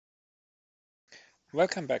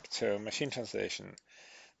Welcome back to Machine Translation.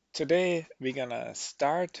 Today we're gonna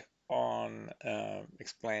start on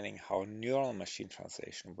explaining how neural machine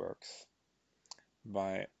translation works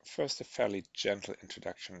by first a fairly gentle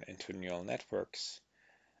introduction into neural networks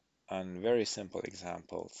and very simple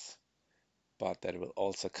examples, but that will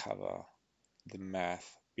also cover the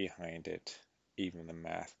math behind it, even the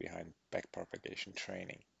math behind backpropagation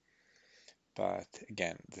training. But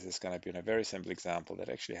again, this is going to be in a very simple example that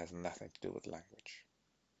actually has nothing to do with language.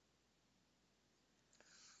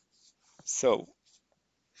 So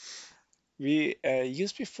we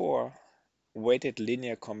used before weighted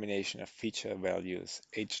linear combination of feature values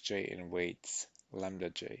hj and weights lambda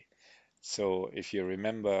j. So if you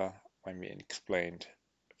remember when we explained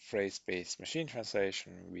phrase-based machine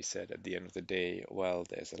translation, we said at the end of the day, well,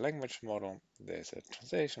 there's a language model, there's a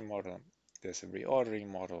translation model, there's a reordering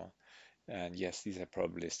model, and yes, these are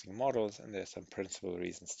probabilistic models, and there's some principal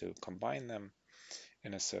reasons to combine them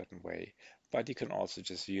in a certain way, but you can also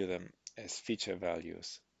just view them as feature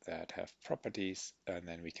values that have properties, and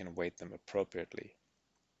then we can weight them appropriately.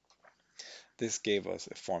 This gave us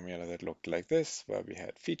a formula that looked like this, where we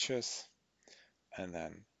had features and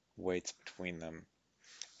then weights between them.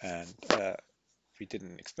 And we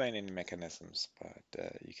didn't explain any mechanisms,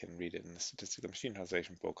 but you can read it in the statistical machine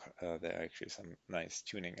translation book. There are actually some nice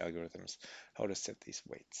tuning algorithms how to set these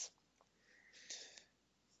weights.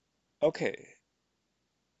 Okay,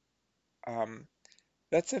 um,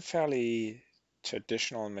 that's a fairly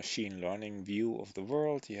traditional machine learning view of the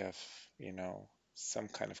world. You have, some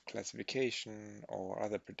kind of classification or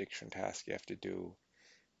other prediction task you have to do.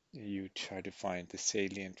 You try to find the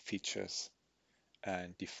salient features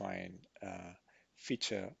and define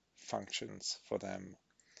feature functions for them.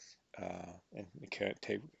 In,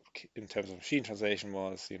 in terms of machine translation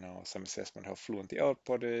was, some assessment how fluent the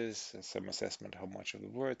output is, some assessment how much of the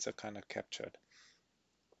words are kind of captured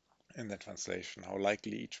in the translation, how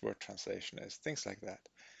likely each word translation is, things like that.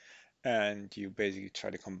 And you basically try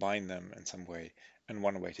to combine them in some way. And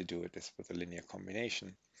one way to do it is with a linear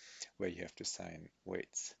combination where you have to assign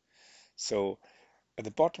weights. So at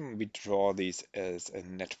the bottom, we draw these as a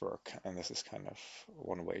network, and this is kind of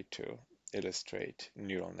one way to illustrate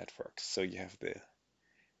neural networks. So you have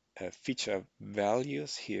the feature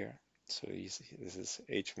values here. So this is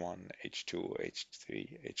H1, H2,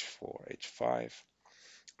 H3, H4, H5,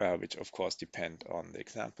 which of course depend on the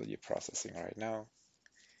example you're processing right now.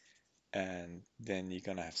 And then you're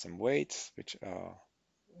going to have some weights, which are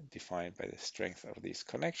defined by the strength of these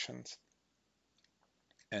connections.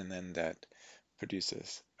 And then that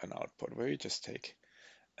produces an output where you just take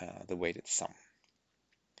the weighted sum.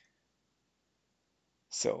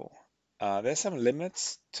 So there's some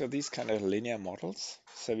limits to these kind of linear models.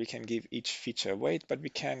 So we can give each feature a weight, but we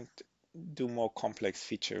can't do more complex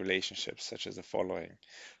feature relationships, such as the following.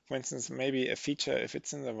 For instance, maybe a feature, if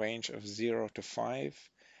it's in the range of 0 to 5,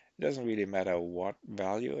 it doesn't really matter what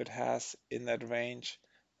value it has in that range,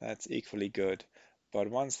 that's equally good. But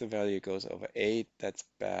once the value goes over 8, that's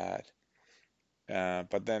bad.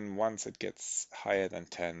 But then once it gets higher than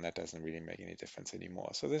 10, that doesn't really make any difference anymore.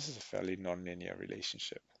 So this is a fairly nonlinear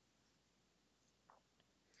relationship.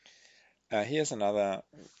 Here's another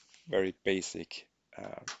very basic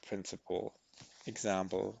principle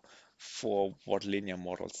example for what linear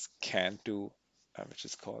models can't do, which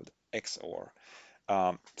is called XOR.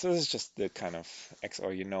 So this is just the kind of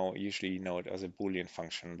XOR usually you know it as a Boolean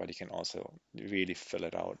function, but you can also really fill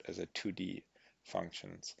it out as a 2D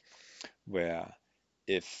functions, where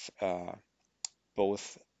if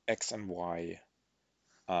both X and Y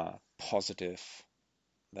are positive,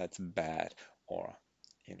 that's bad, or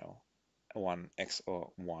you know, 1x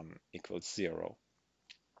or 1 equals 0.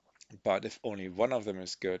 But if only one of them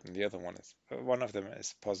is good and the other one of them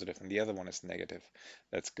is positive and the other one is negative,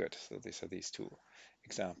 that's good. So these are these two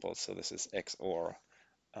examples. So this is x or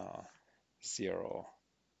 0,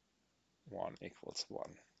 1 equals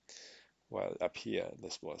 1. Well, up here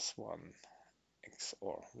this was 1 x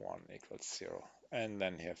or 1 equals 0. And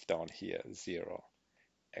then you have down here 0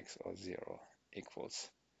 x or 0 equals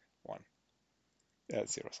 1. 0,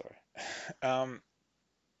 sorry. um,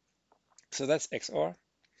 so that's XOR.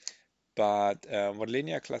 But what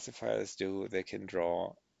linear classifiers do, they can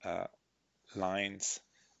draw uh, lines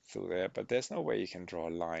through there, but there's no way you can draw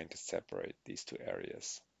a line to separate these two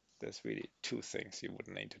areas. There's really two things you would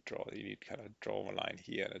need to draw. You need to kind of draw a line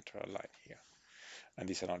here and draw a line here. And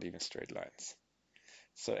these are not even straight lines.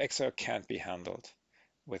 So XOR can't be handled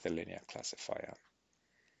with a linear classifier.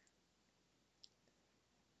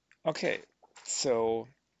 Okay, so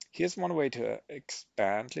here's one way to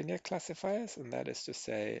expand linear classifiers, and that is to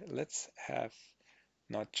say, let's have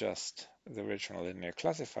not just the original linear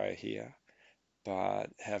classifier here, but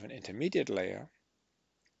have an intermediate layer,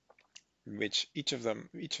 which each of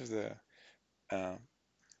the, uh,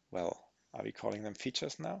 well, are we calling them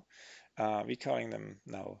features now? We're calling them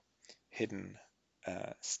now hidden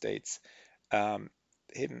states, um,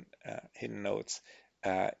 hidden nodes.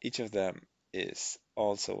 Each of them is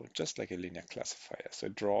also just like a linear classifier. So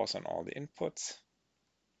it draws on all the inputs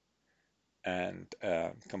and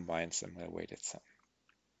combines them with a weighted sum.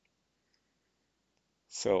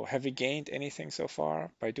 So have we gained anything so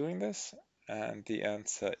far by doing this? And the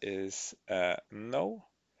answer is no,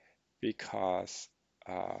 because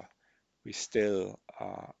we still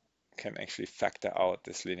can actually factor out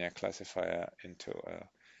this linear classifier into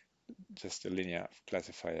just a linear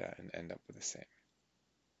classifier and end up with the same.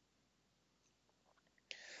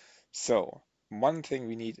 So one thing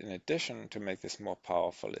we need in addition to make this more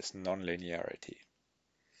powerful is nonlinearity.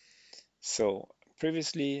 So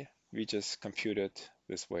previously we just computed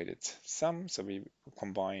this weighted sum, so we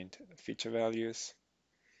combined feature values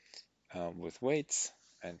with weights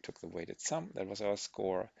and took the weighted sum. That was our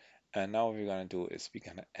score. And now what we're going to do is we're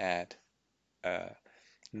going to add a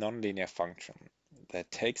nonlinear function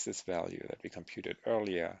that takes this value that we computed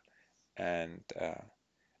earlier and uh,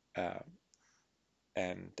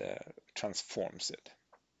 transforms it.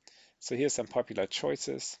 So here's some popular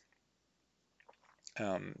choices.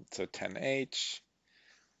 So 10H,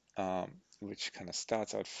 which kind of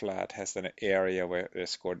starts out flat, has then an area where the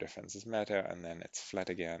score differences matter, and then it's flat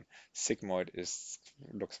again. Sigmoid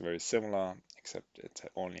looks very similar, except it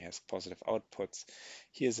only has positive outputs.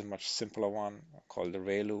 Here's a much simpler one called the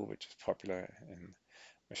ReLU, which is popular in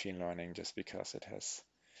machine learning just because it has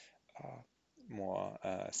more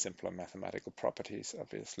simpler mathematical properties.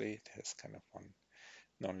 Obviously, it has kind of one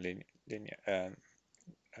non-linear,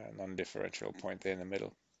 non-differential point there in the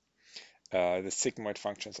middle. The sigmoid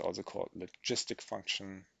function is also called logistic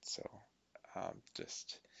function. So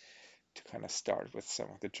just to kind of start with some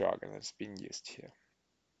of the jargon that's being used here.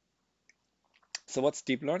 So what's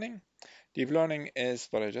deep learning? Deep learning is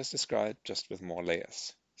what I just described, just with more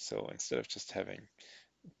layers. So instead of just having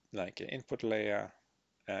like an input layer,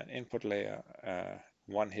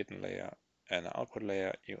 one hidden layer, and an output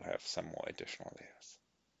layer, you have some more additional layers.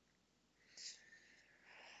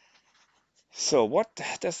 So what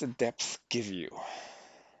does the depth give you?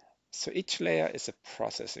 So each layer is a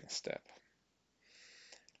processing step.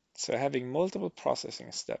 So having multiple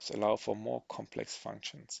processing steps allow for more complex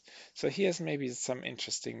functions. So here's maybe some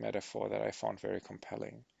interesting metaphor that I found very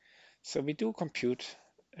compelling. So we do compute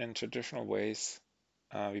in traditional ways.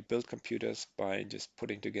 We build computers by just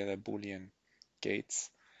putting together Boolean gates.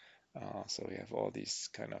 So we have all these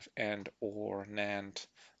kind of and, or, NAND,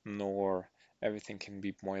 NOR. Everything can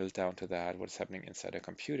be boiled down to that, what's happening inside a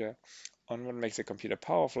computer. And what makes a computer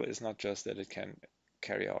powerful is not just that it can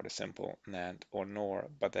carry out a simple NAND or NOR,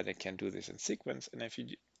 but that it can do this in sequence. And if you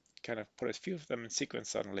kind of put a few of them in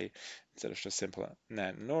sequence suddenly, instead of just simple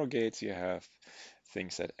NAND NOR gates, you have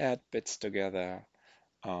things that add bits together.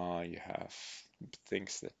 You have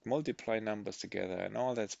things that multiply numbers together, and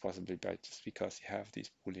all that's possibly by just because you have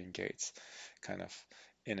these Boolean gates kind of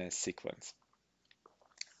in a sequence.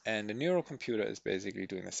 And the neural computer is basically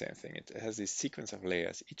doing the same thing. It has this sequence of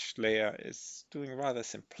layers. Each layer is doing rather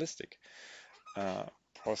simplistic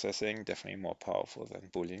processing, definitely more powerful than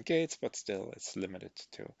Boolean gates, but still it's limited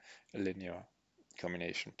to a linear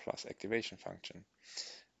combination plus activation function.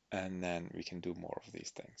 And then we can do more of these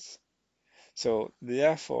things. So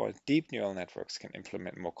therefore, deep neural networks can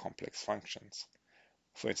implement more complex functions.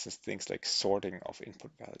 For instance, things like sorting of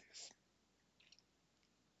input values.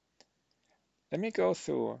 Let me go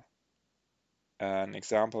through an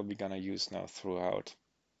example we're going to use now throughout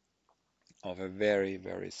of a very,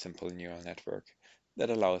 very simple neural network that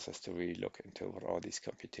allows us to really look into what all these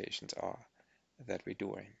computations are that we're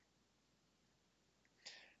doing.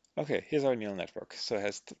 Okay, here's our neural network. So it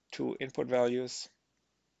has two input values.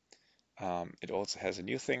 It also has a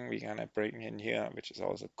new thing we're gonna bring in here, which is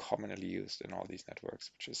also commonly used in all these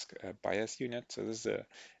networks, which is a bias unit. So this is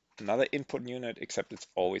another input unit, except it's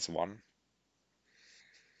always one.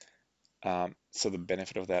 So the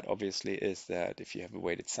benefit of that obviously is that if you have a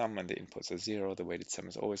weighted sum and the inputs are zero, the weighted sum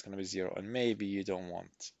is always going to be zero, and maybe you don't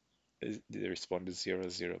want the response to zero,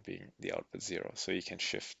 zero being the output zero. So you can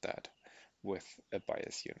shift that with a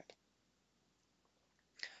bias unit.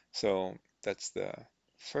 So that's the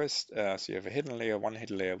first, so you have a hidden layer, one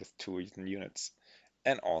hidden layer with two hidden units,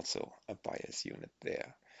 and also a bias unit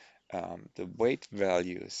there. The weight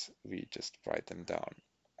values, we just write them down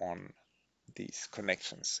on these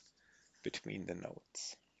connections between the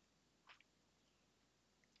nodes.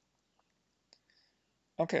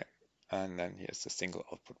 Okay, and then here's the single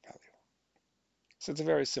output value. So it's a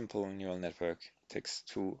very simple neural network. Takes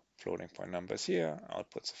two floating point numbers here,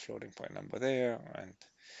 outputs a floating point number there, and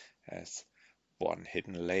has one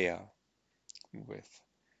hidden layer with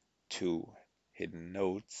two hidden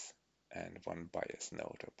nodes and one bias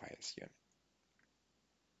node or bias unit.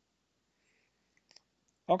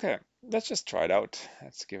 Okay, let's just try it out.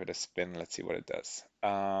 Let's give it a spin. Let's see what it does.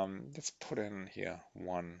 Let's put in here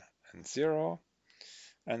 1 and 0,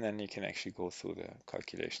 and then you can actually go through the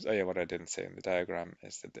calculations. Oh yeah, what I didn't say in the diagram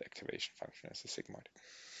is that the activation function is a sigmoid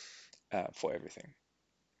for everything.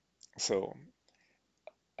 So,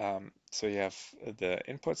 so you have the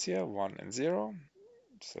inputs here, 1 and 0.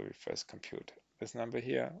 So we first compute this number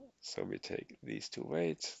here. So we take these two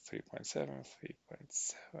weights, 3.7,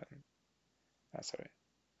 3.7. Sorry,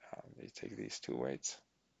 we take these two weights,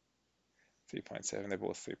 3.7, they're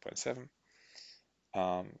both 3.7.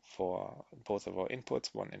 For both of our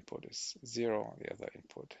inputs, one input is 0, the other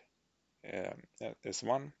input is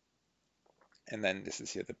 1. And then this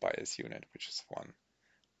is here the bias unit, which is 1,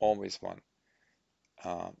 always 1.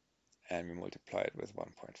 And we multiply it with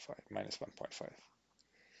 1.5, minus 1.5.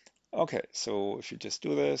 Okay, so if you just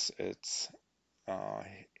do this, it's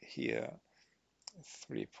here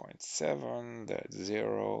 3.7, that's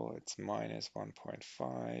 0, it's minus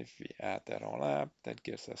 1.5. We add that all up, that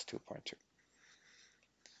gives us 2.2.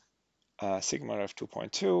 Sigma of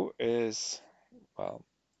 2.2 is, well,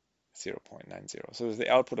 0.90. So the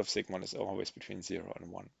output of sigma is always between 0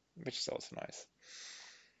 and 1, which is also nice.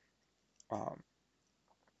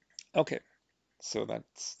 Okay, so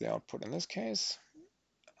that's the output in this case.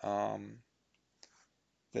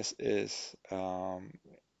 This is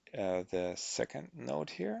the second node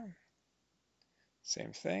here.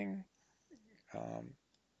 Same thing.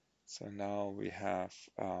 So now we have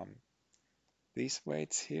these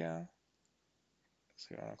weights here.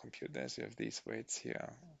 So you want to compute this, you have these weights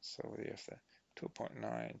here. So we have the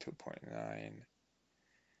 2.9,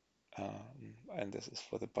 2.9, and this is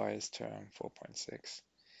for the bias term,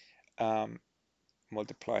 4.6.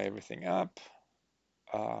 Multiply everything up.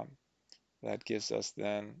 That gives us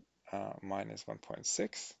then minus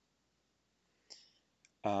 1.6.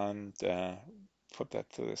 And put that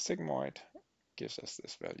through the sigmoid, gives us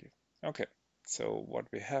this value. Okay, so what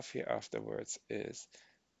we have here afterwards is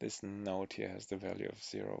this node here has the value of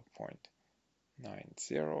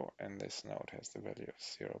 0.90, and this node has the value of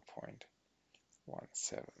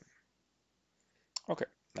 0.17. Okay,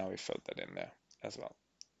 now we filled that in there as well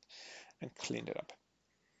and cleaned it up.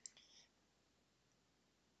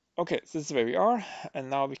 Okay, so this is where we are, and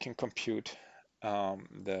now we can compute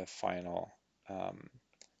the final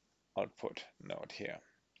output node here.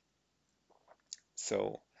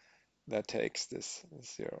 So that takes this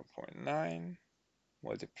 0.9,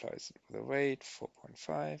 multiplies it with a weight,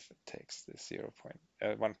 4.5, it takes this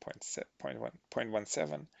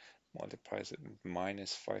 1.17, multiplies it with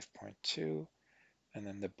minus 5.2, and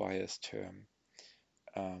then the bias term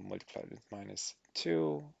multiplied with minus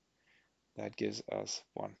 2, that gives us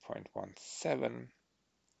 1.17,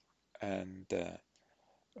 and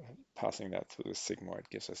passing that through the sigmoid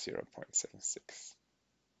gives us 0.76.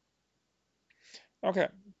 Okay,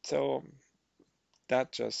 so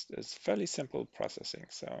that just is fairly simple processing.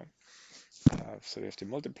 So we have to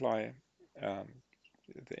multiply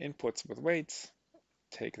the inputs with weights,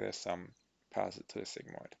 take their sum, pass it to the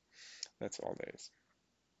sigmoid. That's all there is.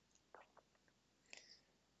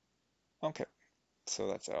 Okay, so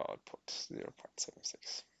that's our output,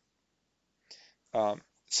 0.76.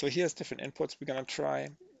 So here's different inputs we're gonna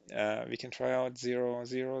try. We can try out 0,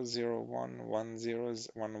 0, 0, 1, 1, 0,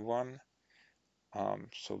 1, 1.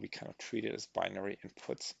 So we kind of treat it as binary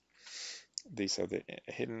inputs. These are the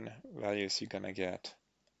hidden values you're gonna get,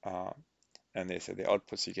 and these are the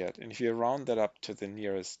outputs you get. And if you round that up to the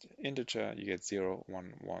nearest integer, you get 0,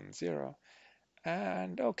 1, 1, 0.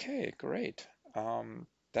 And okay, great.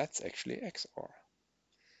 That's actually XOR.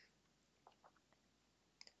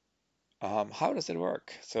 How does it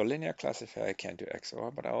work? So linear classifier can't do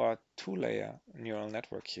XOR, but our two-layer neural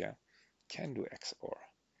network here can do XOR.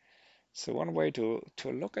 So one way to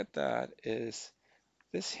look at that is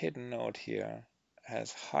this hidden node here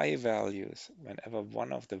has high values whenever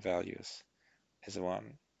one of the values is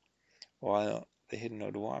 1, while the hidden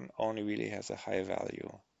node 1 only really has a high value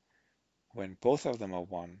when both of them are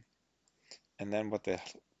 1. And then what the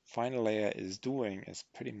final layer is doing is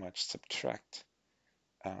pretty much subtract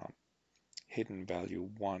hidden value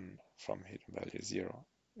 1 from hidden value 0.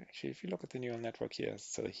 Actually, if you look at the neural network here,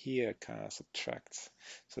 so here it kind of subtracts.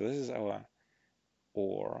 So this is our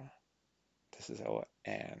OR, this is our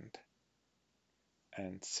AND,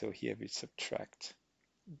 and so here we subtract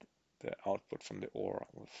the output from the OR,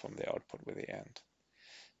 from the output with the AND.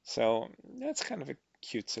 So that's kind of a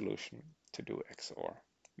cute solution to do XOR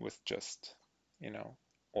with just,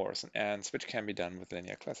 ORs and ANDs, which can be done with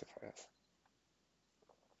linear classifiers.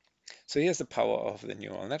 So here's the power of the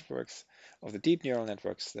neural networks, of the deep neural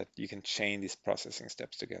networks, that you can chain these processing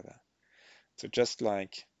steps together. So just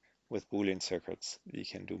like with Boolean circuits, you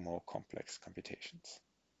can do more complex computations.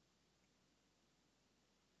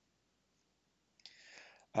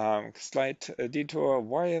 Slight detour.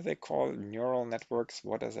 Why are they called neural networks?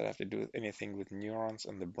 What does that have to do with anything with neurons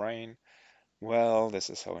in the brain? Well, this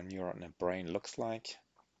is how a neuron in a brain looks like.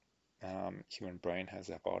 Human brain has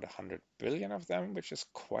about 100 billion of them, which is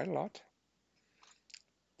quite a lot.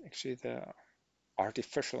 Actually, the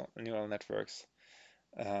artificial neural networks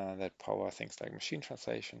that power things like machine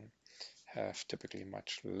translation have typically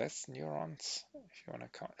much less neurons, if you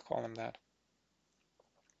want to call them that.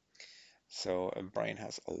 So a brain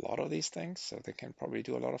has a lot of these things, so they can probably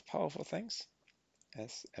do a lot of powerful things,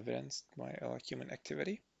 as evidenced by our human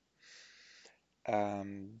activity.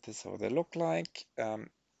 This is how they look like.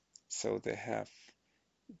 So they have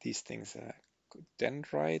these things,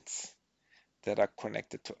 dendrites, that are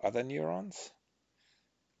connected to other neurons.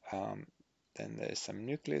 Then there's some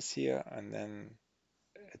nucleus here, and then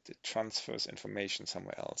it transfers information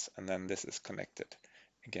somewhere else, and then this is connected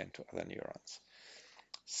again to other neurons.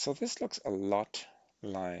 So this looks a lot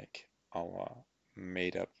like our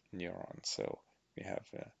made-up neuron. So we have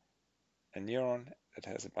a neuron that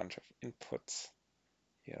has a bunch of inputs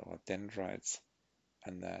here, or dendrites,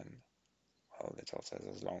 and then, well, it also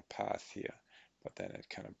has a long path here, but then it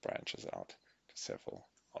kind of branches out to several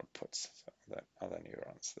outputs, so that other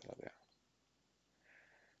neurons that are there.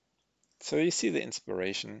 So you see the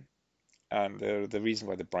inspiration, and the reason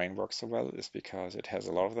why the brain works so well is because it has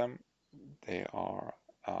a lot of them. They are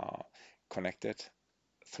connected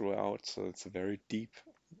throughout, so it's a very deep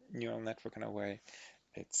neural network in a way.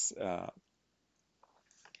 It's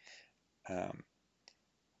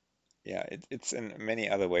it's in many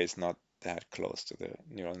other ways not that close to the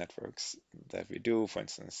neural networks that we do. For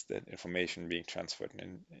instance, the information being transferred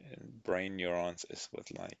in brain neurons is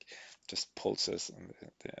with like just pulses, and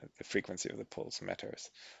the frequency of the pulse matters,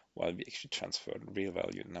 while we actually transfer real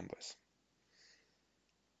valued numbers.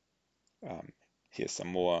 Here's some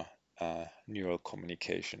more neural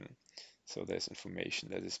communication. So there's information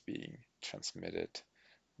that is being transmitted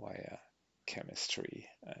via chemistry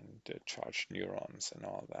and charged neurons and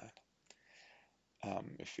all that.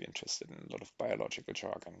 If you're interested in a lot of biological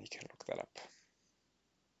jargon, you can look that up.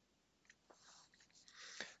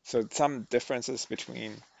 So some differences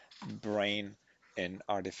between brain and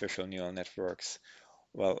artificial neural networks.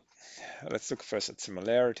 Well, let's look first at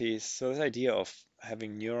similarities. So this idea of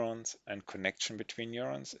having neurons and connection between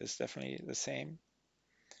neurons is definitely the same.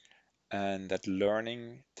 And that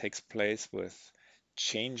learning takes place with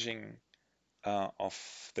changing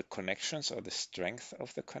of the connections, or the strength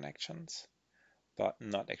of the connections, but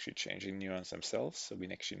not actually changing neurons themselves. So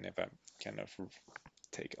we actually never kind of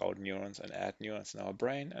take out neurons and add neurons in our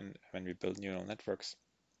brain. And when we build neural networks,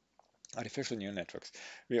 artificial neural networks,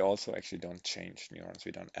 we also actually don't change neurons.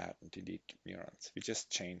 We don't add and delete neurons. We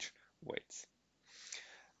just change weights.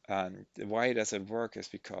 And why does it work is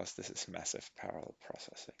because this is massive parallel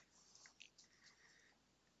processing.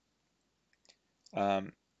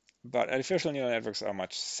 But artificial neural networks are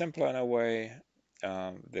much simpler in a way.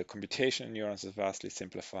 The computation in neurons is vastly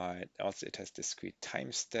simplified. Also, it has discrete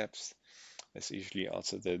time steps. There's usually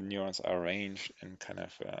also the neurons are arranged in kind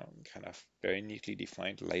of very neatly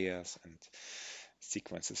defined layers and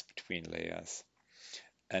sequences between layers.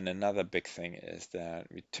 And another big thing is that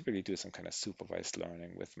we typically do some kind of supervised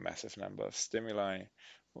learning with massive number of stimuli,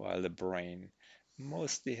 while the brain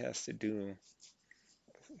mostly has to do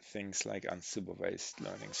things like unsupervised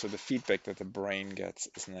learning. So the feedback that the brain gets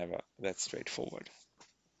is never that straightforward.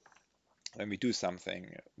 When we do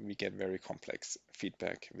something, we get very complex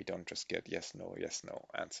feedback. We don't just get yes, no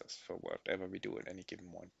answers for whatever we do at any given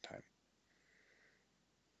moment in time.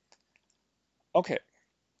 Okay,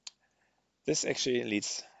 this actually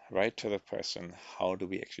leads right to the question, how do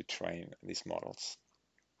we actually train these models?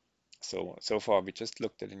 So far we just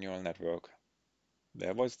looked at a neural network.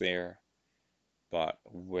 That was there, but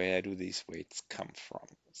where do these weights come from?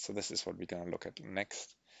 So this is what we're going to look at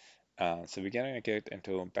next. So we're going to get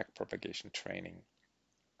into backpropagation training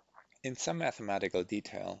in some mathematical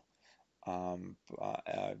detail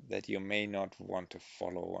that you may not want to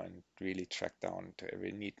follow and really track down to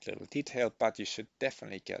every neat little detail, but you should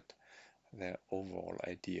definitely get the overall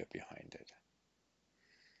idea behind it.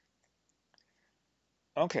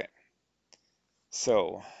 Okay,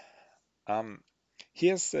 so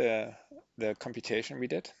here's the the computation we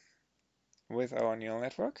did with our neural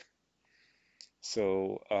network.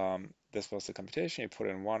 So this was the computation. You put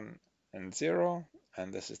in 1 and 0,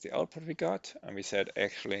 and this is the output we got. And we said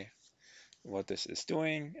actually what this is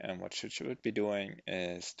doing and what should be doing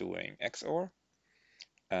is doing XOR.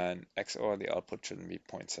 And XOR, the output shouldn't be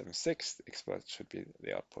 0.76,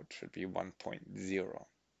 the output should be 1.0.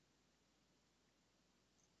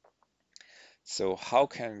 So how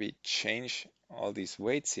can we change all these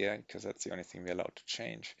weights here, because that's the only thing we're allowed to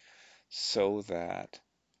change, so that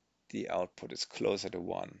the output is closer to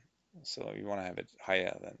 1. So you want to have it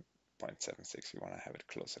higher than 0.76, you want to have it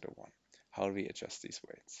closer to 1. How do we adjust these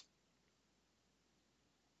weights?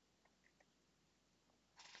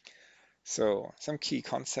 So some key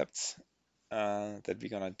concepts that we're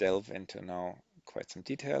going to delve into now quite some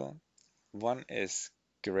detail. One is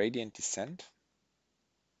gradient descent,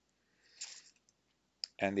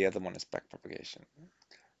 and the other one is backpropagation.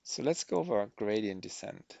 So let's go over gradient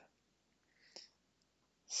descent.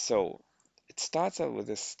 So it starts out with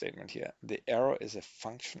this statement here. The error is a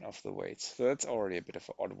function of the weights. So that's already a bit of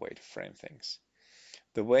an odd way to frame things.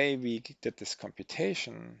 The way we did this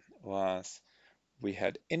computation was we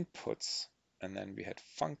had inputs and then we had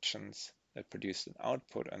functions that produced an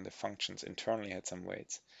output, and the functions internally had some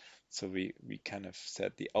weights. So we kind of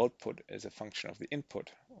said the output is a function of the input.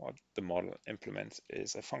 What the model implements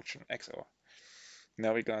is a function XOR.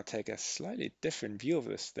 Now we're going to take a slightly different view of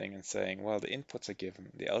this thing and saying, well, the inputs are given,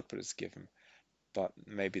 the output is given, but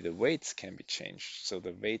maybe the weights can be changed. So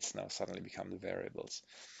the weights now suddenly become the variables.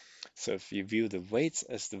 So if you view the weights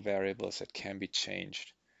as the variables that can be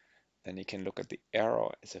changed, then you can look at the error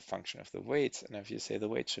as a function of the weights. And if you say the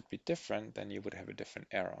weights should be different, then you would have a different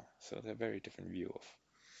error. So it's a very different view of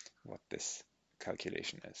what this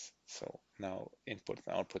calculation is. So now inputs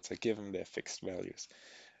and outputs are given, they're fixed values,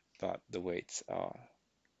 but the weights are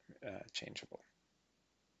changeable.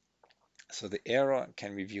 So the error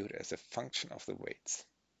can be viewed as a function of the weights.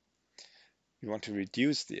 We want to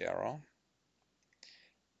reduce the error,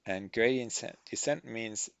 and gradient descent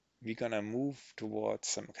means we're going to move towards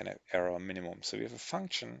some kind of error minimum. So we have a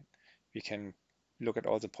function, we can look at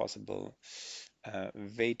all the possible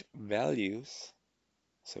weight values,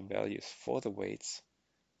 so values for the weights,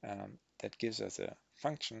 that gives us a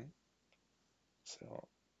function. So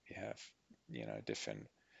we have, different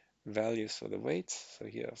values for the weights. So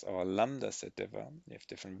here's our lambdas that differ. We have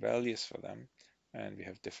different values for them, and we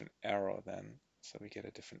have different error then. So we get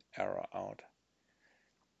a different error out.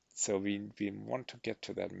 So we want to get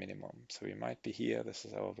to that minimum. So we might be here. This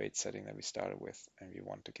is our weight setting that we started with, and we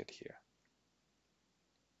want to get here.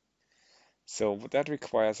 So that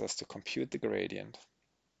requires us to compute the gradient,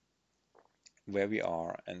 where we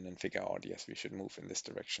are, and then figure out, yes, we should move in this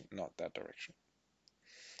direction, not that direction.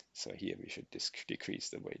 So here we should decrease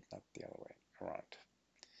the weight, not the other way around.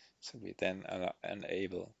 So we then are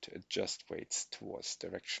unable to adjust weights towards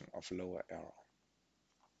direction of lower error.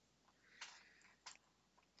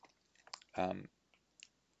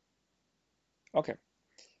 Okay,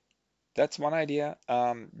 that's one idea.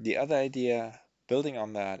 The other idea building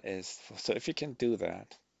on that is, so if you can do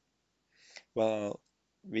that, well,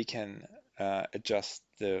 we can adjust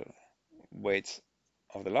the weights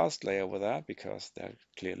of the last layer with that, because that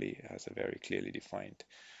clearly has a very clearly defined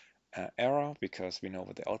error, because we know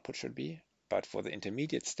what the output should be. But for the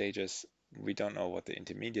intermediate stages, we don't know what the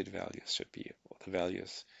intermediate values should be, or the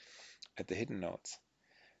values at the hidden nodes.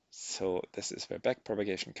 So this is where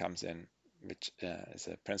backpropagation comes in, which is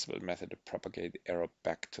a principled method to propagate the error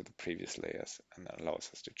back to the previous layers, and that allows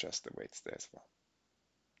us to adjust the weights there as well.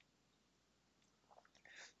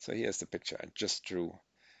 So here's the picture I just drew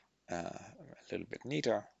a little bit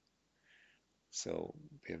neater. So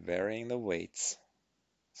we're varying the weights.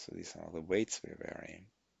 So these are the weights we're varying.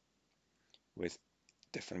 With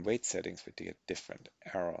different weight settings, we get different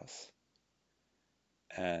errors.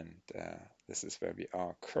 And this is where we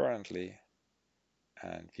are currently,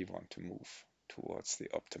 and we want to move towards the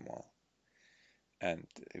optimal, and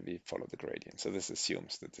we follow the gradient. So this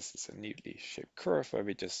assumes that this is a neatly shaped curve where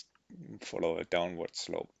we just follow a downward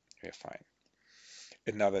slope. We're fine.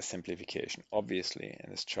 Another simplification, obviously, in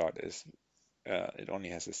this chart is it only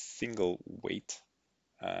has a single weight,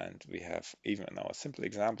 and we have, even in our simple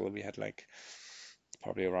example, we had like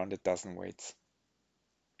probably around a dozen weights.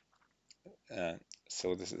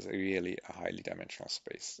 So this is really a highly dimensional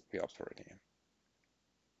space we're operating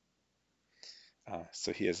in.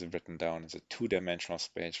 So here's it written down as a two-dimensional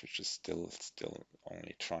space, which is still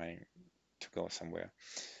only trying to go somewhere.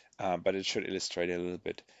 But it should illustrate a little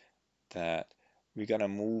bit that we're gonna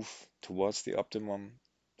move towards the optimum,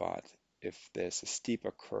 but if there's a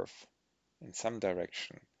steeper curve in some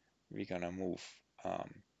direction, we're gonna move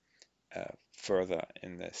further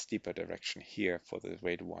in the steeper direction here for the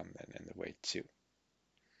weight 1 than in the weight 2.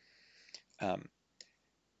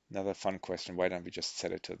 Another fun question, why don't we just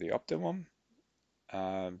set it to the optimum?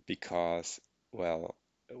 Because, well,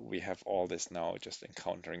 we have all this now just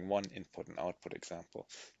encountering one input and output example.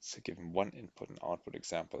 So given one input and output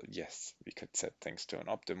example, yes, we could set things to an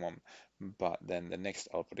optimum, but then the next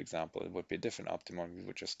output example, it would be a different optimum. We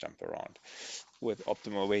would just jump around with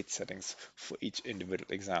optimal weight settings for each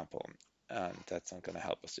individual example, and that's not going to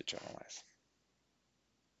help us to generalize.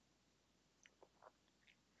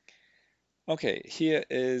 Okay, here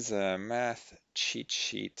is a math cheat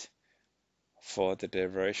sheet for the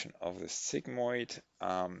derivation of the sigmoid.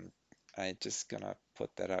 I'm just gonna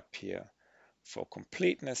put that up here for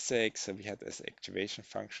completeness sake. So we had this activation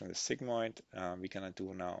function, the sigmoid. We're gonna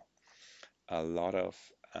do now a lot of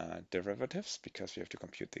derivatives because we have to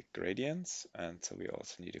compute the gradients, and so we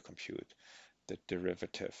also need to compute the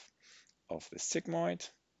derivative of the sigmoid.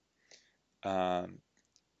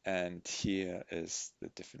 And here is the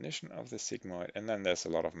definition of the sigmoid, and then there's a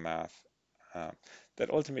lot of math that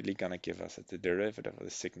ultimately gonna give us that the derivative of the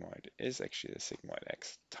sigmoid is actually the sigmoid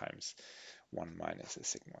x times 1 minus the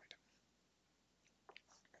sigmoid.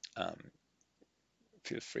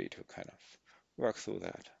 Feel free to kind of work through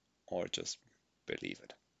that or just believe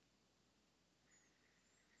it.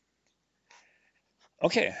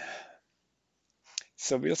 Okay,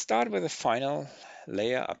 so we'll start with a final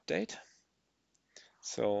layer update.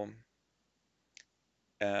 So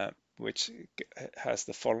which has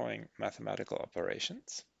the following mathematical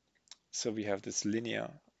operations. So we have this linear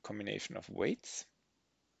combination of weights.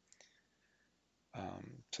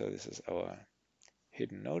 So this is our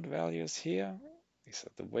hidden node values here. These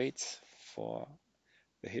are the weights for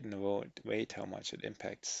the hidden weight, how much it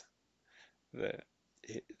impacts the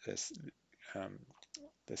this,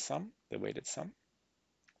 the sum, the weighted sum.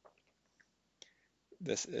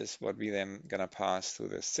 This is what we then gonna pass through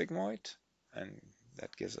the sigmoid, and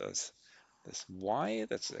that gives us this y,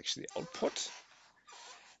 that's actually the output.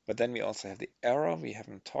 But then we also have the error. We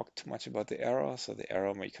haven't talked too much about the error. So the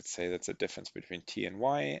error, we could say that's a difference between t and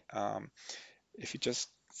y. If you just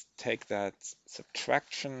take that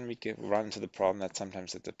subtraction, we can run into the problem that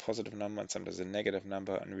sometimes it's a positive number and sometimes a negative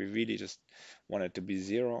number, and we really just want it to be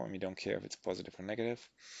 0, and we don't care if it's positive or negative.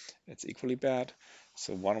 It's equally bad.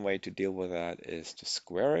 So one way to deal with that is to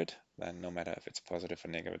square it. Then no matter if it's positive or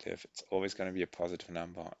negative, it's always going to be a positive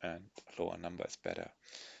number, and a lower number is better.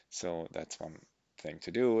 So that's one thing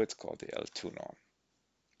to do. It's called the L2 norm.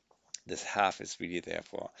 This half is really there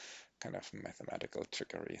for kind of mathematical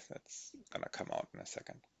trickery that's gonna come out in a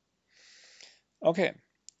second. Okay,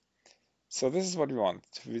 so this is what we want.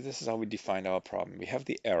 This is how we define our problem. We have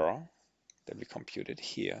the error that we computed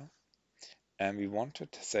here, and we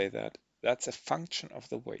wanted to say that that's a function of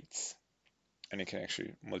the weights. And you can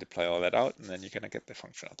actually multiply all that out, and then you're gonna get the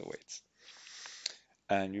function of the weights.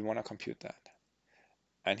 And we want to compute that.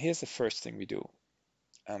 And here's the first thing we do,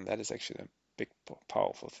 and that is actually a big,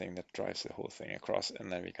 powerful thing that drives the whole thing across.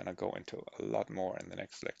 And then we're gonna go into a lot more in the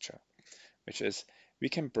next lecture, which is we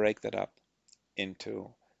can break that up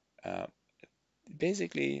into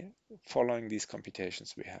basically following these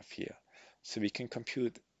computations we have here. So we can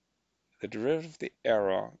compute the derivative of the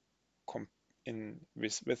error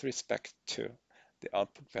with respect to the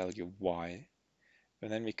output value y,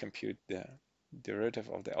 and then we compute the derivative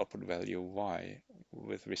of the output value y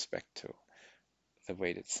with respect to the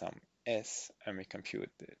weighted sum s, and we compute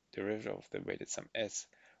the derivative of the weighted sum s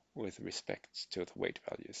with respect to the weight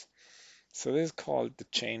values. So this is called the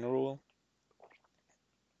chain rule.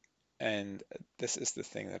 And this is the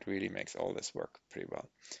thing that really makes all this work pretty well.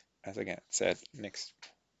 As again said, next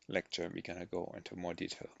lecture we're gonna go into more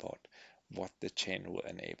detail about what the chain rule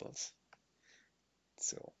enables.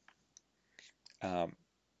 So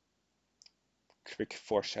quick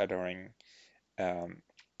foreshadowing.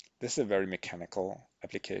 This is a very mechanical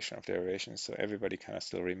application of derivation. So everybody kind of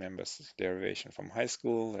still remembers derivation from high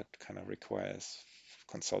school that kind of requires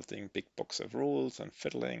consulting big books of rules and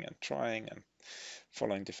fiddling and trying and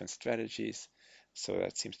following different strategies. So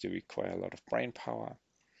that seems to require a lot of brain power.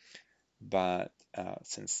 But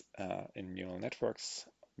since in neural networks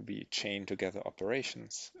we chain together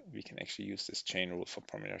operations, we can actually use this chain rule for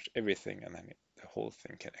pretty much everything, and then the whole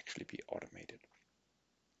thing can actually be automated.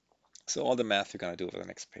 So all the math we're going to do over the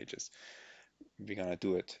next pages, we're going to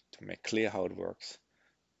do it to make clear how it works,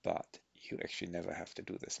 but you actually never have to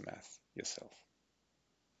do this math yourself.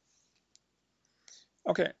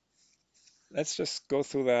 Okay, let's just go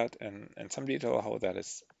through that in some detail how that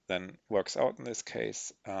is then works out in this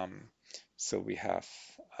case. So we have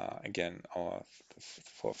again our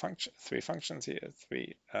three functions here,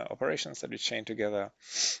 three operations that we chain together.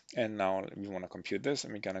 And now we want to compute this,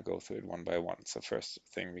 and we're going to go through it one by one. So first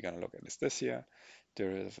thing we're going to look at is this here,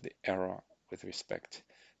 derivative of the error with respect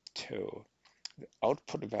to the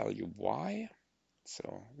output value y.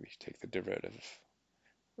 So we take the derivative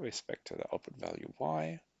with respect to the output value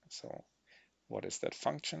y. So what is that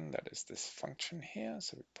function? That is this function here.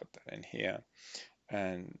 So we put that in here,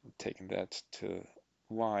 and taking that to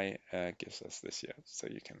y gives us this here. So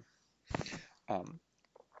you can um,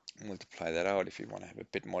 multiply that out. If you want to have a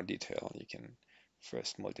bit more detail, you can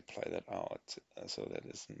first multiply that out. So that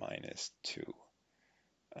is minus 2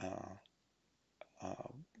 uh,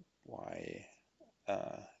 uh, y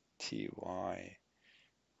ty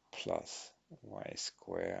plus y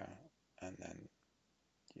square, and then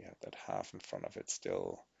you have that half in front of it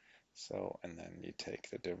still. So, and then you take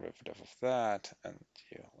the derivative of that, and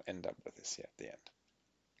you end up with this here at the end.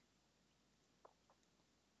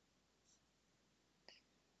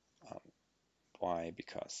 Why?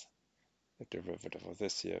 Because the derivative of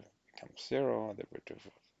this here becomes 0, the derivative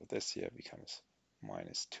of this here becomes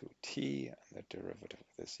minus 2t, and the derivative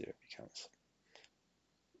of this here becomes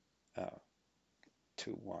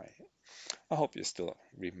 2y. I hope you still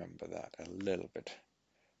remember that a little bit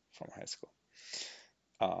from high school.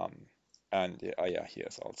 And yeah,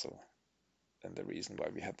 here's also and the reason why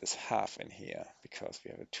we have this half in here, because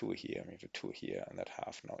we have a 2 here, and we have a 2 here, and that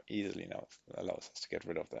half now easily now allows us to get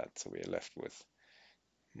rid of that. So we are left with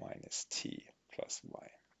minus t plus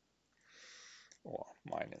y, or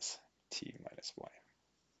minus t minus y.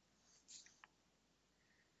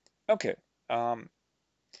 Okay,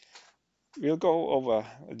 we'll go over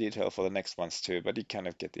detail for the next ones too, but you kind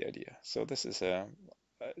of get the idea. So this is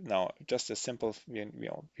now just a simple,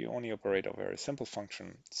 we only operate a very simple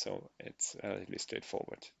function, so it's relatively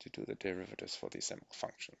straightforward to do the derivatives for these simple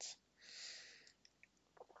functions.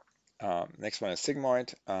 Next one is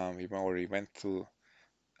sigmoid. We already went through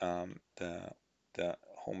the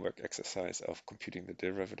homework exercise of computing the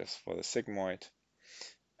derivatives for the sigmoid,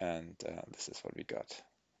 and this is what we got.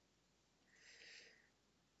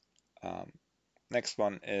 Next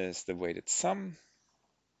one is the weighted sum.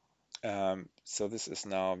 So this is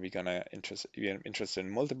now we are interested in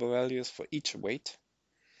multiple values for each weight.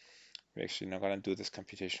 We're actually not going to do this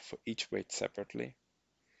computation for each weight separately,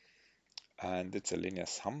 and it's a linear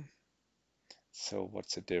sum. So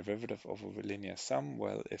what's the derivative of a linear sum?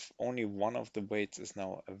 Well, if only one of the weights is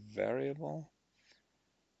now a variable,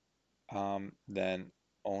 then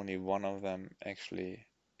only one of them actually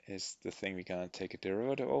is the thing we're going to take a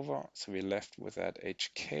derivative over. So we're left with that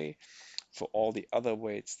hk. For all the other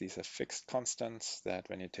weights, these are fixed constants that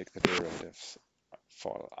when you take the derivatives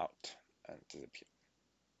fall out and disappear.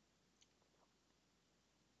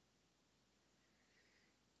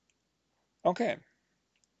 Okay,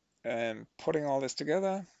 and putting all this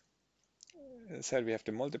together, as I said, we have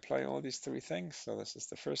to multiply all these three things. So this is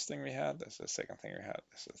the first thing we had, this is the second thing we had,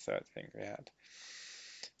 this is the third thing we had.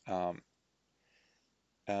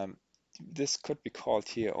 This could be called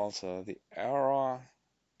here also the error,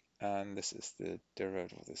 and this is the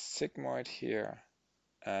derivative of the sigmoid here,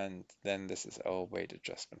 and then this is our weight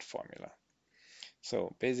adjustment formula.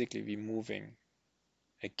 So basically we're moving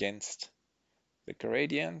against the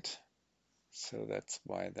gradient, so that's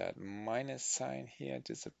why that minus sign here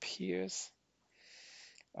disappears.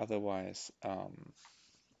 Otherwise,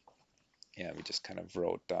 yeah, we just kind of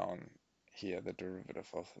wrote down here the derivative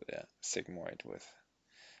of the sigmoid with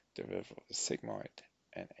derivative of the sigmoid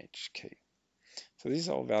and hk. So these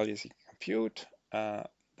are all values you can compute.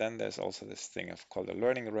 Then there's also this thing called the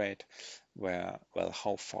learning rate, where, well,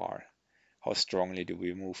 how strongly do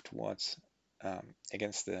we move towards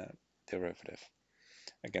against the derivative,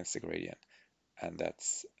 against the gradient, and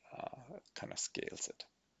that's kind of scales it.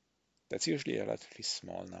 That's usually a relatively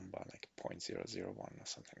small number, like 0.001 or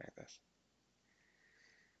something like this.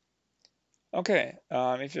 Okay,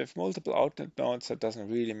 if you have multiple output nodes, that doesn't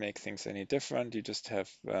really make things any different. You just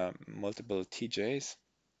have multiple TJs,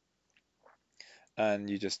 and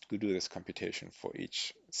you just do this computation for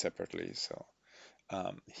each separately. So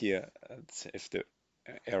here, if the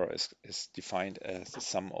error is defined as the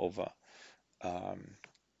sum over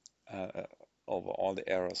over all the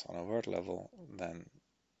errors on a word level, then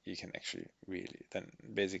you can actually then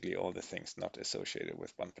basically all the things not associated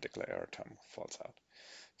with one particular error term falls out.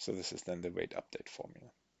 So this is then the weight update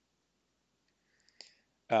formula.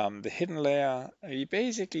 The hidden layer, you're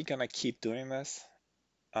basically gonna keep doing this.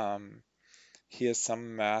 Here's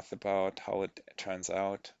some math about how it turns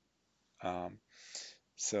out.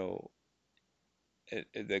 So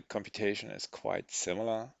the computation is quite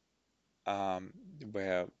similar. um,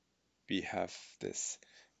 where we have this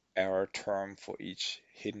error term for each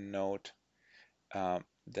hidden node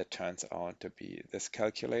that turns out to be this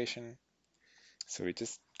calculation. So we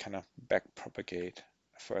just kind of backpropagate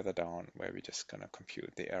further down where we're just going to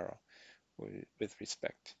compute the error with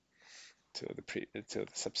respect to the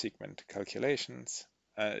subsequent calculations.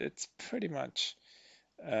 It's pretty much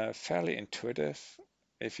fairly intuitive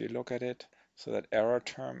if you look at it. So that error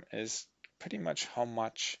term is pretty much how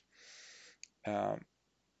much um,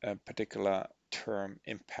 a particular term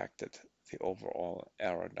impacted the overall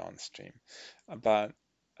error downstream. But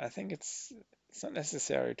I think it's not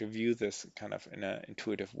necessary to view this kind of in an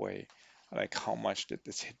intuitive way, like how much did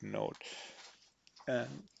this hidden node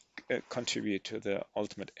um, contribute to the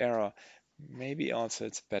ultimate error. Maybe also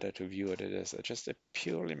it's better to view it as just a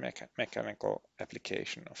purely mechanical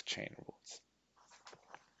application of chain rules.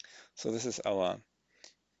 So this is our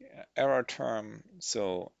error term.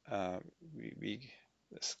 So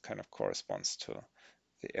this kind of corresponds to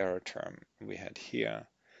the error term we had here.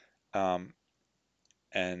 Um,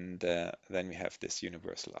 and then we have this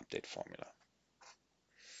universal update formula.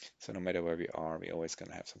 So no matter where we are, we're always going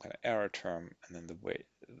to have some kind of error term, and then the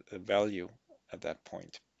value at that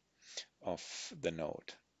point of the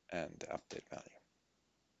node and the update value.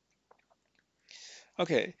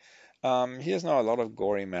 Okay, here's now a lot of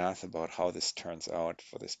gory math about how this turns out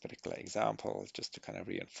for this particular example, just to kind of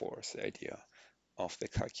reinforce the idea of the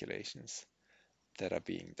calculations that are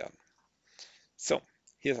being done. So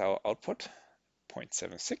here's our output,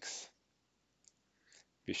 0.76.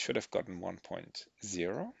 We should have gotten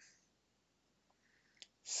 1.0.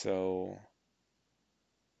 So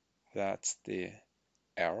that's the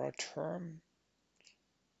error term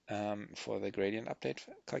for the gradient update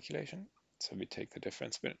calculation. So we take the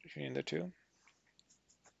difference between the two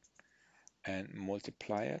and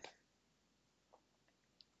multiply it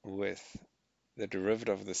with the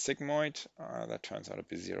derivative of the sigmoid. That turns out to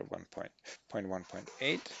be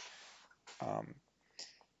 0.1.8.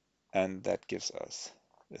 And that gives us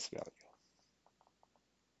this value.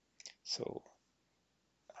 So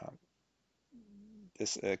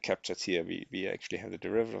this captures here, we actually have the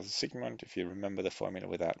derivative of the sigmoid. If you remember the formula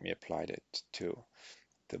with that, we applied it to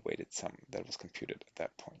the weighted sum that was computed at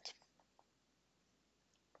that point.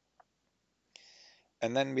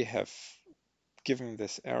 And then we have given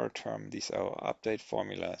this error term, these are our update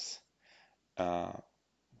formulas,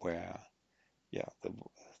 where the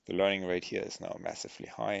learning rate here is now massively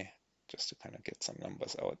high, just to kind of get some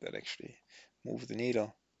numbers out that actually move the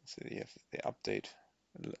needle. So you have the update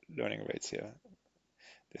learning rates here.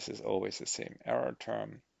 This is always the same error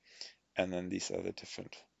term, and then these are the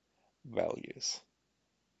different values.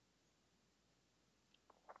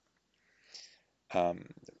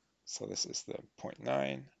 So this is the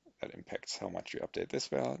 0.9 that impacts how much we update this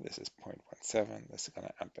value. This is 0.17. This is going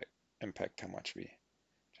to impact how much we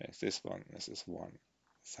change this one. This is 1.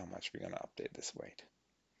 This is how much we're going to update this weight.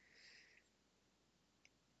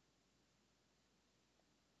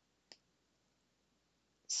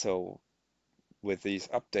 So with these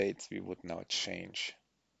updates, we would now change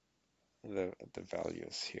the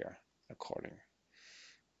values here according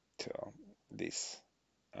to these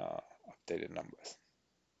updated numbers.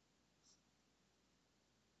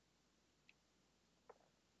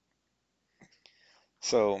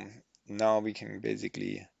 So now we can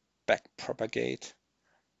basically backpropagate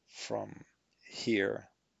from here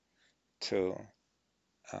to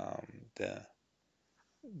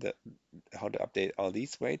how to update all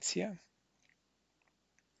these weights here.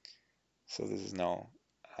 So this is now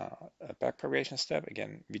a backpropagation step.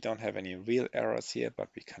 Again, we don't have any real errors here, but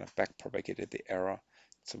we kind of backpropagated the error.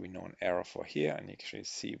 So we know an error for here, and you can actually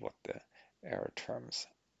see what the error terms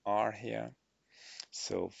are here.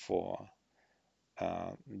 So for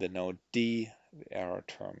the node D, the error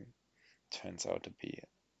term turns out to be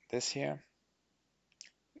this here,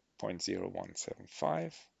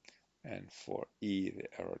 0.0175. And for E, the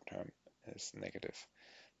error term is negative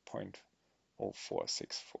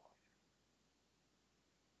 0.0464.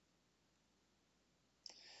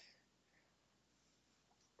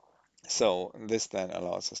 So this then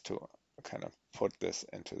allows us to kind of put this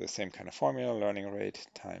into the same kind of formula, learning rate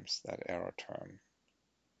times that error term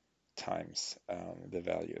times the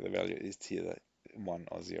value. The value is either 1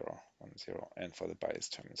 or 0, 1, 0, and for the bias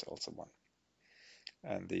term is also 1.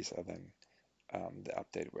 And these are then the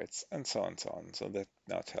update weights, and so on, so on. So that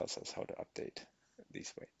now tells us how to update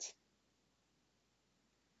these weights.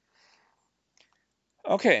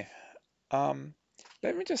 Okay,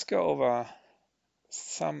 let me just go over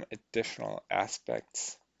some additional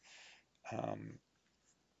aspects.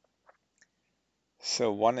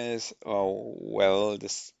 So one is, well,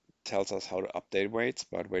 this tells us how to update weights,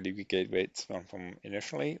 but where do we get weights from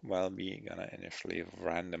initially? Well, we're gonna initially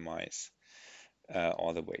randomize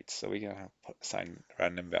all the weights. So we're gonna assign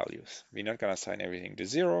random values. We're not gonna assign everything to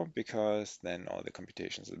 0 because then all the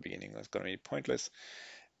computations at the beginning is gonna be pointless,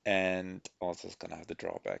 and also it's gonna have the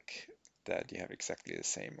drawback that you have exactly the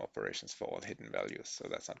same operations for all hidden values, so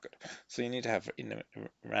that's not good. So you need to have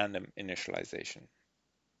random initialization.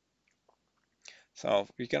 So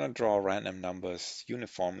we're gonna draw random numbers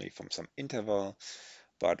uniformly from some interval,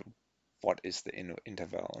 but what is the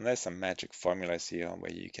interval? And there's some magic formulas here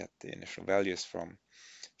where you get the initial values from.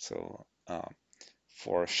 So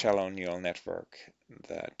for a shallow neural network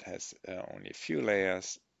that has only a few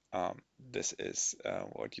layers, this is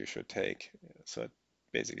what you should take. So it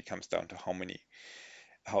basically comes down to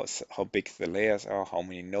how big the layers are, how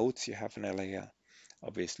many nodes you have in a layer.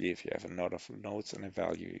 Obviously, if you have a lot of nodes in a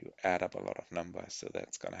value, you add up a lot of numbers, so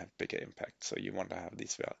that's going to have bigger impact. So you want to have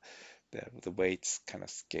the weights kind of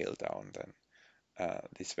scale down then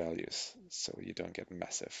these values, so you don't get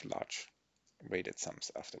massive, large weighted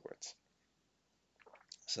sums afterwards.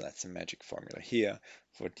 So that's the magic formula here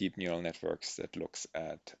for deep neural networks that looks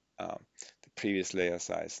at the previous layer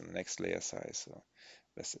size and the next layer size. So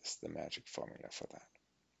this is the magic formula for that.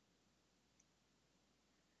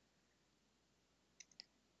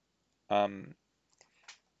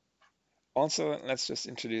 Also, let's just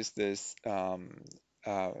introduce this.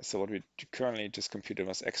 So what we currently just computed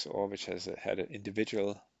was XOR, which had an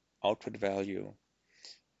individual output value.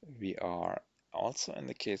 We are also, in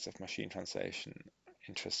the case of machine translation,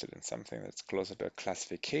 interested in something that's closer to a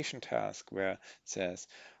classification task where it says,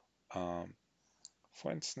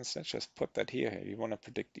 for instance, let's just put that here. You want to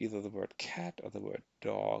predict either the word cat or the word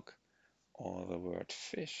dog or the word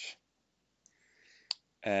fish.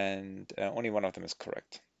 And only one of them is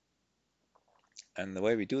correct. And the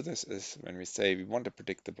way we do this is when we say we want to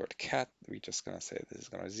predict the word cat, we're just going to say this is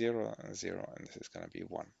going to be 0 and 0, and this is going to be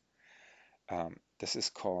 1. This is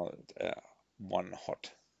called one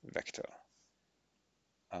hot vector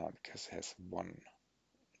because it has one,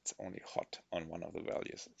 it's only hot on one of the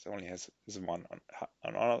values. It only has one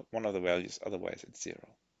on one of the values, otherwise it's 0.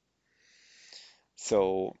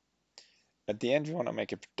 So at the end, we want to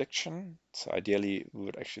make a prediction. So ideally, we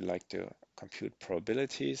would actually like to compute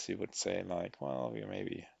probabilities. You would say like, well, we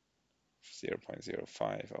maybe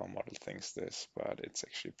 0.05, our model thinks this, but it's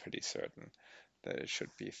actually pretty certain that it should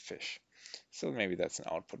be fish. So maybe that's an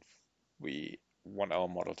output we want our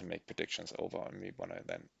model to make predictions over, and we want to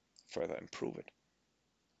then further improve it.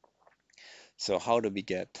 So how do we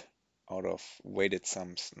get out of weighted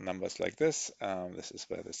sums numbers like this? This is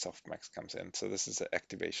where the softmax comes in. So this is an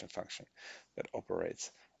activation function that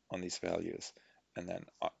operates on these values and then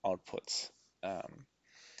outputs uh,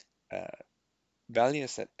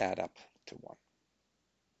 values that add up to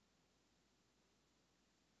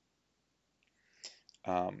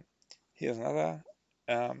 1. Here's another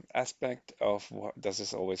aspect of what does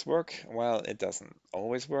this always work? Well, it doesn't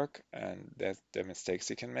always work, and there's the mistakes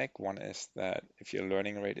you can make. One is that if your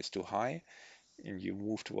learning rate is too high and you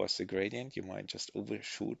move towards the gradient, you might just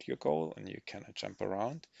overshoot your goal and you cannot jump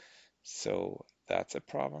around. So that's a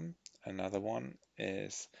problem. Another one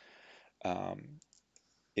is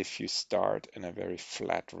if you start in a very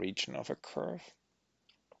flat region of a curve,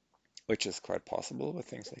 which is quite possible with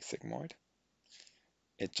things like sigmoid,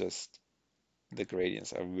 it just the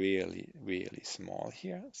gradients are really, really small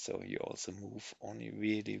here. So you also move only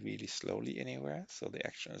really, really slowly anywhere. So the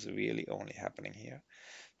action is really only happening here.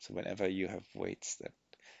 So whenever you have weights that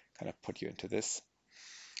kind of put you into this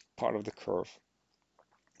part of the curve,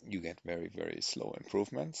 you get very, very slow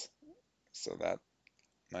improvements. So that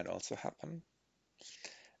might also happen.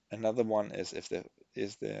 Another one is if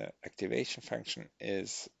the activation function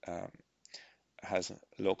has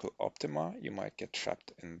local optima, you might get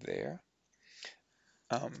trapped in there.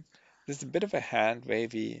 This is a bit of a hand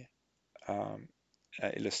wavy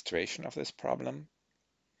illustration of this problem.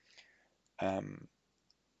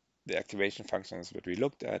 The activation functions that we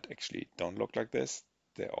looked at actually don't look like this.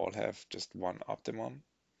 They all have just one optimum.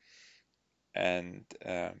 And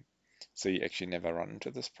so you actually never run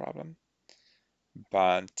into this problem.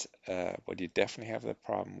 But what you definitely have the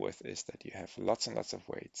problem with is that you have lots and lots of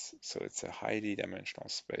weights. So it's a highly dimensional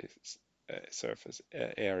space surface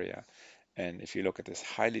area. And if you look at this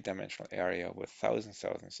highly dimensional area with thousands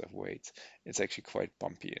of weights, it's actually quite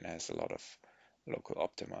bumpy and has a lot of local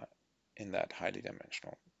optima in that highly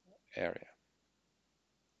dimensional area.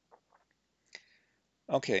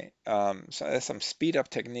 Okay, so there's some speed up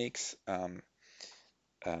techniques.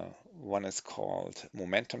 One is called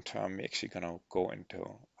momentum term. We're actually going to go into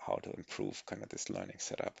how to improve kind of this learning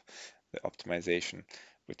setup, the optimization.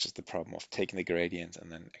 which is the problem of taking the gradients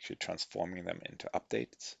and then actually transforming them into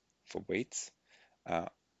updates for weights. Uh,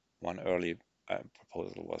 one early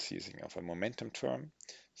proposal was using of a momentum term.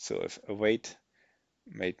 So if a weight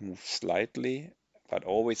may move slightly, but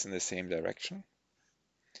always in the same direction,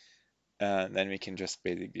 then we can just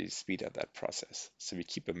basically speed up that process. So we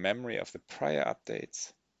keep a memory of the prior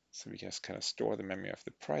updates. So we just kind of store the memory of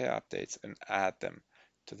the prior updates and add them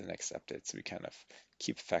to the next update. So we kind of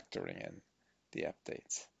keep factoring in the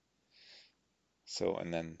updates. So,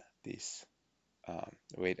 and then these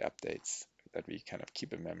weight updates that we kind of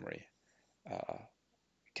keep in memory,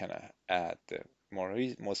 kind of add the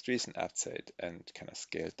most recent update and kind of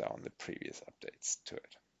scale down the previous updates to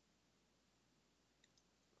it.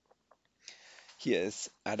 Here is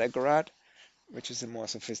Adagrad, which is a more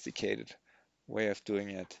sophisticated way of doing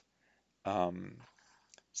it.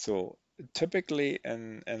 So typically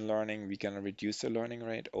in learning, we're going to reduce the learning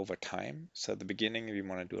rate over time. So at the beginning, we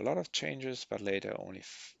want to do a lot of changes, but later only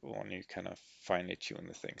kind of finely tune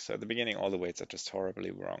the thing. So at the beginning, all the weights are just horribly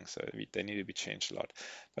wrong. So they need to be changed a lot.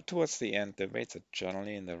 But towards the end, the weights are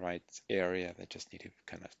generally in the right area. They just need to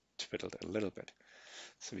kind of twiddled a little bit.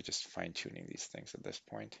 So we're just fine tuning these things at this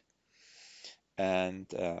point. And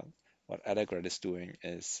what Adagrad is doing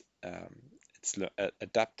is it's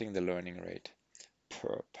adapting the learning rate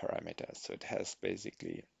per parameter. So it has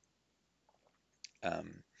basically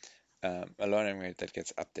um, a learning rate that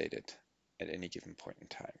gets updated at any given point in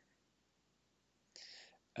time.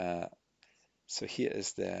 So here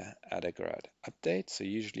is the Adagrad update. So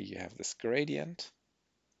usually you have this gradient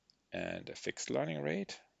and a fixed learning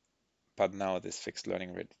rate, but now this fixed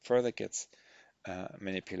learning rate further gets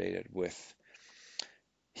manipulated with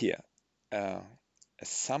here a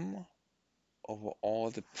sum over all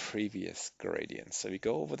the previous gradients. So we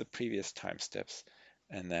go over the previous time steps,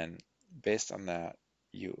 and then based on that,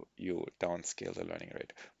 you downscale the learning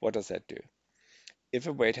rate. What does that do? If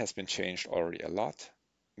a weight has been changed already a lot,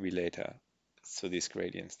 so these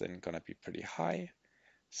gradients then gonna be pretty high,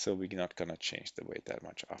 so we're not gonna change the weight that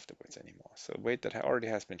much afterwards anymore. So a weight that already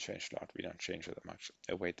has been changed a lot, we don't change it that much.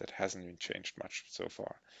 A weight that hasn't been changed much so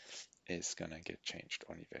far is gonna get changed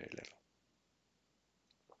only very little.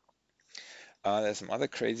 There's some other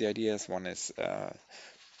crazy ideas. One is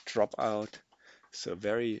dropout. So a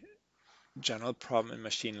very general problem in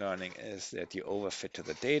machine learning is that you overfit to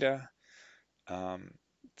the data.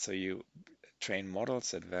 So you train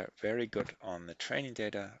models that are very good on the training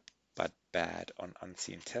data, but bad on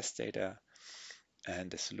unseen test data.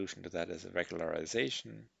 And the solution to that is a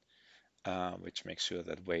regularization, which makes sure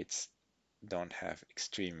that weights don't have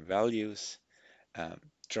extreme values.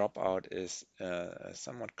 Dropout is a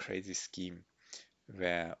somewhat crazy scheme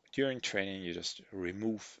where during training you just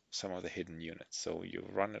remove some of the hidden units. So you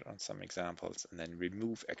run it on some examples and then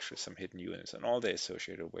remove actually some hidden units and all the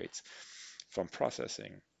associated weights from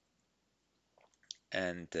processing,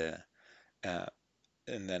 and then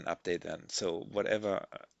update them. So whatever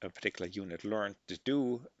a particular unit learned to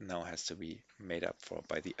do now has to be made up for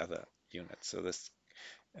by the other unit. So this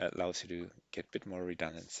allows you to get a bit more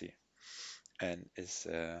redundancy and is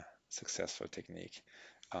a successful technique.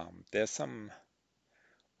 There's some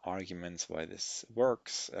arguments why this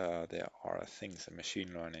works. There are things in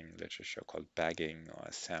machine learning literature called bagging or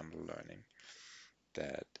ensemble learning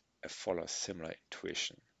that follow similar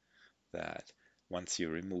intuition, that once you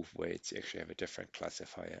remove weights, you actually have a different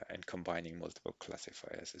classifier, and combining multiple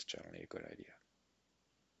classifiers is generally a good idea.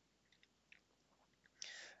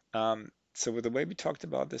 So with the way we talked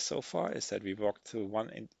about this so far is that we walked through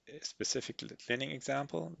one specific learning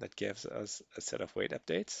example that gives us a set of weight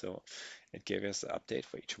updates. So it gave us an update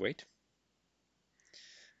for each weight.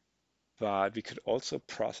 But we could also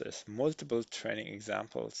process multiple training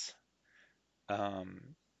examples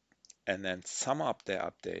and then sum up their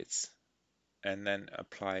updates and then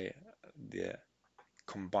apply the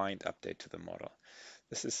combined update to the model.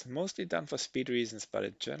 This is mostly done for speed reasons, but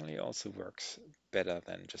it generally also works better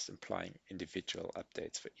than just applying individual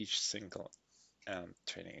updates for each single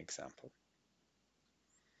training example.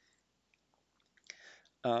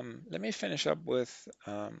 Let me finish up with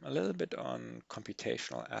a little bit on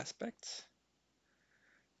computational aspects.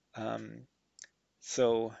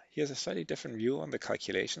 So here's a slightly different view on the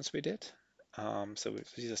calculations we did. So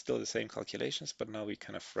these are still the same calculations, but now we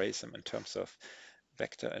kind of phrase them in terms of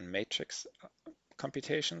vector and matrix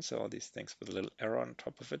computation. So all these things with a little arrow on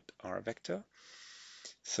top of it are a vector.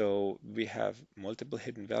 So we have multiple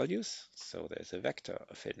hidden values. So there's a vector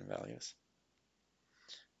of hidden values.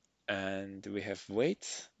 And we have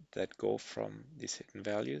weights that go from these hidden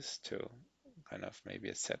values to kind of maybe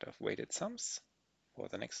a set of weighted sums for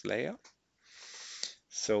the next layer.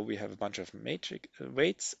 So we have a bunch of matrix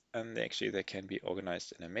weights, and they can be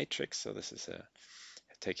organized in a matrix. So this is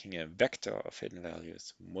taking a vector of hidden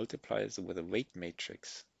values, multiplies with a weight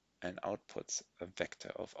matrix, and outputs a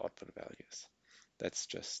vector of output values. That's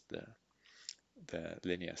just the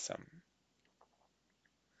linear sum.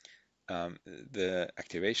 The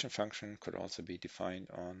activation function could also be defined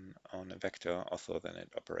on a vector, although then it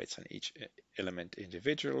operates on each element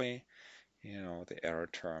individually. The error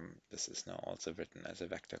term, this is now also written as a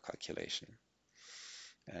vector calculation.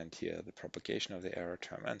 And here the propagation of the error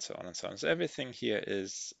term, and so on and so on. So everything here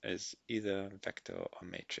is either vector or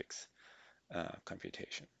matrix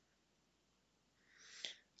computation.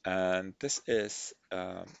 And this is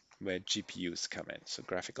where GPUs come in, so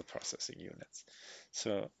graphical processing units.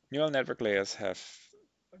 So neural network layers have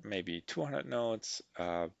maybe 200 nodes.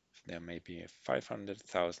 There may be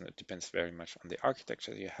 500,000. It depends very much on the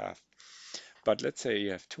architecture you have. But let's say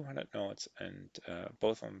you have 200 nodes, and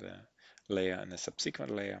both on the layer and the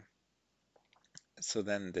subsequent layer. So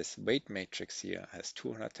then this weight matrix here has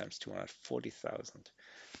 200 times 240,000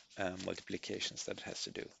 multiplications that it has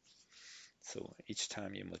to do. So each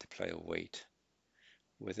time you multiply a weight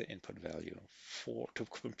with the input value to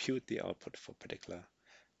compute the output for a particular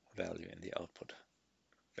value in the output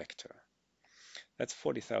vector. That's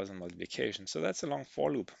 40,000 multiplications. So that's a long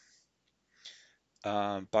for loop.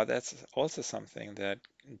 But that's also something that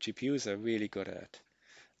GPUs are really good at.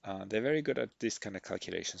 They're very good at these kind of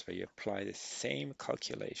calculations where you apply the same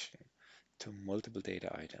calculation to multiple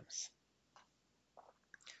data items.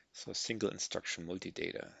 So single instruction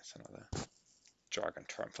multi-data is another jargon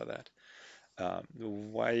term for that.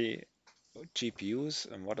 Why GPUs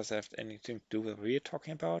and what does that have anything to do with what we're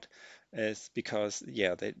talking about is because,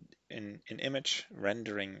 yeah, in image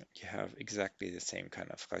rendering, you have exactly the same kind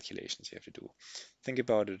of calculations you have to do. Think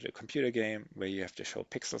about it, a computer game where you have to show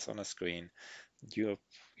pixels on a screen. Your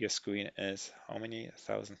screen is how many?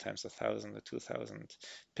 1,000 times 1,000 or 2,000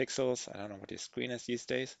 pixels. I don't know what your screen is these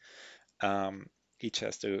days. Each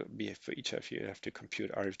has to be, for each of you have to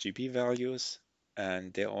compute RGB values,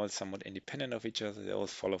 and they're all somewhat independent of each other. They all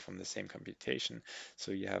follow from the same computation.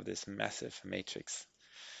 So you have this massive matrix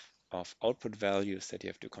of output values that you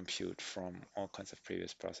have to compute from all kinds of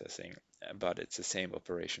previous processing, but it's the same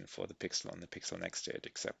operation for the pixel and the pixel next to it,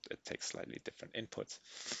 except it takes slightly different inputs.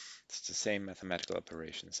 It's the same mathematical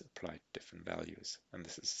operations applied to different values, and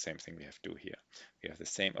this is the same thing we have to do here. We have the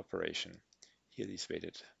same operation here, these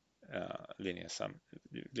weighted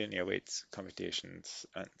linear weights computations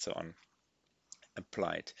and so on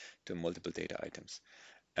applied to multiple data items,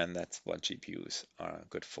 and that's what GPUs are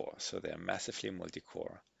good for. So they're massively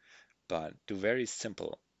multi-core but do very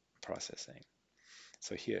simple processing.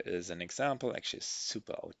 So here is an example, actually a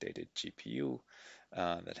super outdated GPU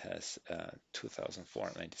that has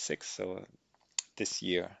 2496. So this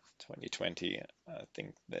year, 2020, I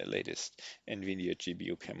think the latest NVIDIA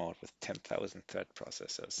GPU came out with 10,000 thread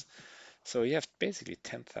processors. So you have basically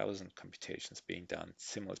 10,000 computations being done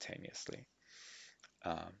simultaneously,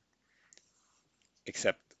 um,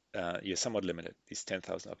 except you're somewhat limited. These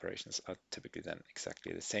 10,000 operations are typically then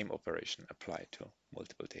exactly the same operation applied to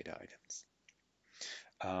multiple data items.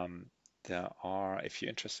 There are, if you're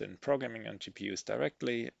interested in programming on GPUs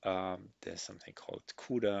directly, there's something called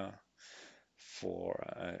CUDA for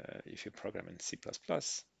if you program in C++.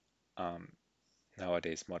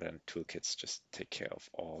 Nowadays, modern toolkits just take care of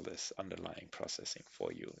all this underlying processing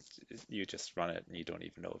for you. You just run it and you don't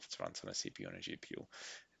even know if it runs on a CPU or a GPU.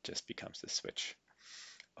 It just becomes the switch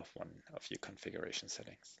of one of your configuration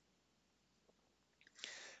settings.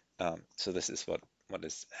 So this is what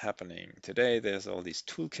is happening today. There's all these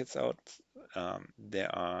toolkits out.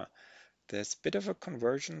 There's a bit of a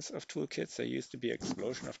convergence of toolkits. There used to be an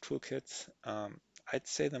explosion of toolkits. I'd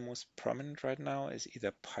say the most prominent right now is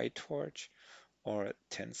either PyTorch or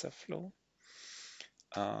TensorFlow.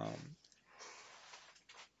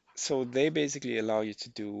 So they basically allow you to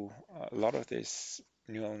do a lot of this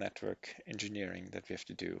neural network engineering that we have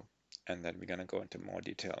to do, and that we're going to go into more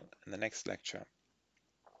detail in the next lecture,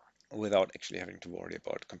 without actually having to worry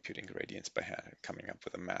about computing gradients by hand and coming up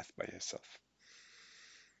with the math by yourself.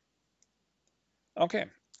 Okay,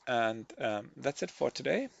 and that's it for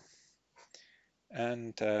today.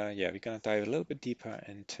 And yeah, we're going to dive a little bit deeper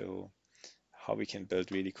into how we can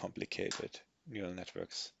build really complicated neural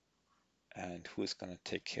networks and who's going to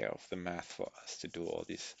take care of the math for us to do all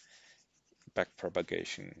these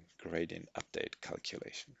backpropagation gradient update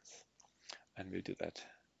calculations. And we'll do that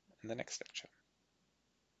in the next lecture.